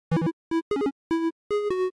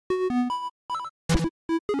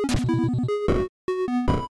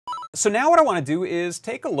So now what I want to do is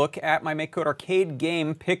take a look at my MakeCode Arcade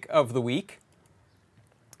game pick of the week.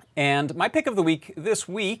 And my pick of the week this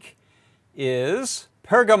week is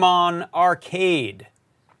Pergamon Arcade.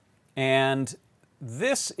 And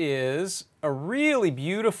this is a really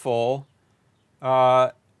beautiful,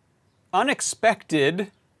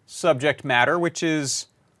 unexpected subject matter, which is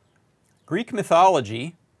Greek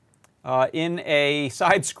mythology in a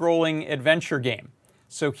side-scrolling adventure game.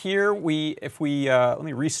 So here let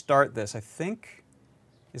me restart this. I think,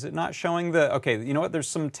 is it not showing the, okay, you know what, there's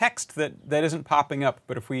some text that isn't popping up,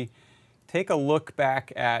 but if we take a look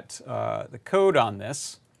back at the code on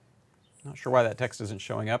this, not sure why that text isn't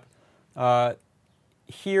showing up.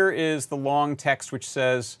 Here is the long text which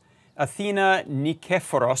says, Athena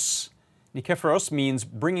Nikephoros. Nikephoros means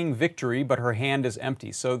bringing victory, but her hand is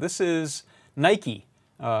empty. So this is Nike,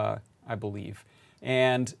 I believe.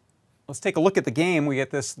 And let's take a look at the game. We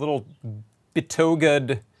get this little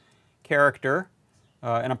betogaed character.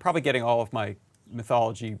 And I'm probably getting all of my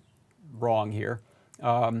mythology wrong here.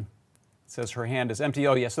 It says her hand is empty.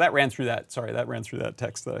 Oh, yeah, so that ran through that. Sorry, that ran through that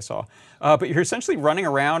text that I saw. But you're essentially running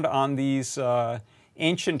around on these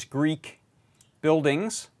ancient Greek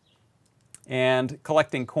buildings and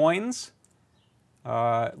collecting coins,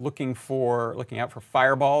 looking out for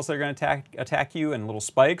fireballs that are going to attack you, and little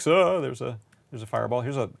spikes. Oh, there's a fireball.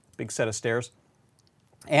 Here's a big set of stairs.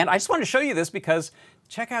 And I just wanted to show you this because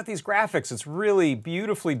check out these graphics. It's really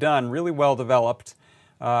beautifully done, really well developed.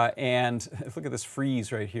 And look at this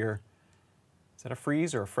frieze right here. Is that a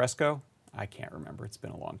frieze or a fresco? I can't remember. It's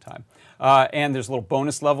been a long time. And there's a little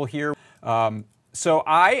bonus level here. So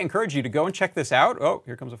I encourage you to go and check this out. Oh,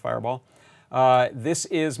 here comes a fireball. This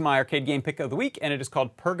is my arcade game pick of the week, and it is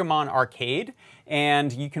called Pergamon Arcade.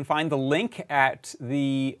 And you can find the link at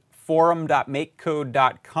the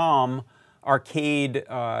forum.makecode.com arcade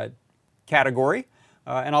category.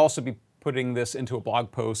 And I'll also be putting this into a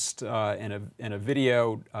blog post and a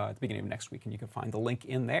video at the beginning of next week, and you can find the link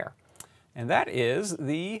in there. And that is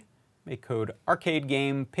the MakeCode Arcade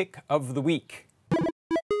game pick of the week.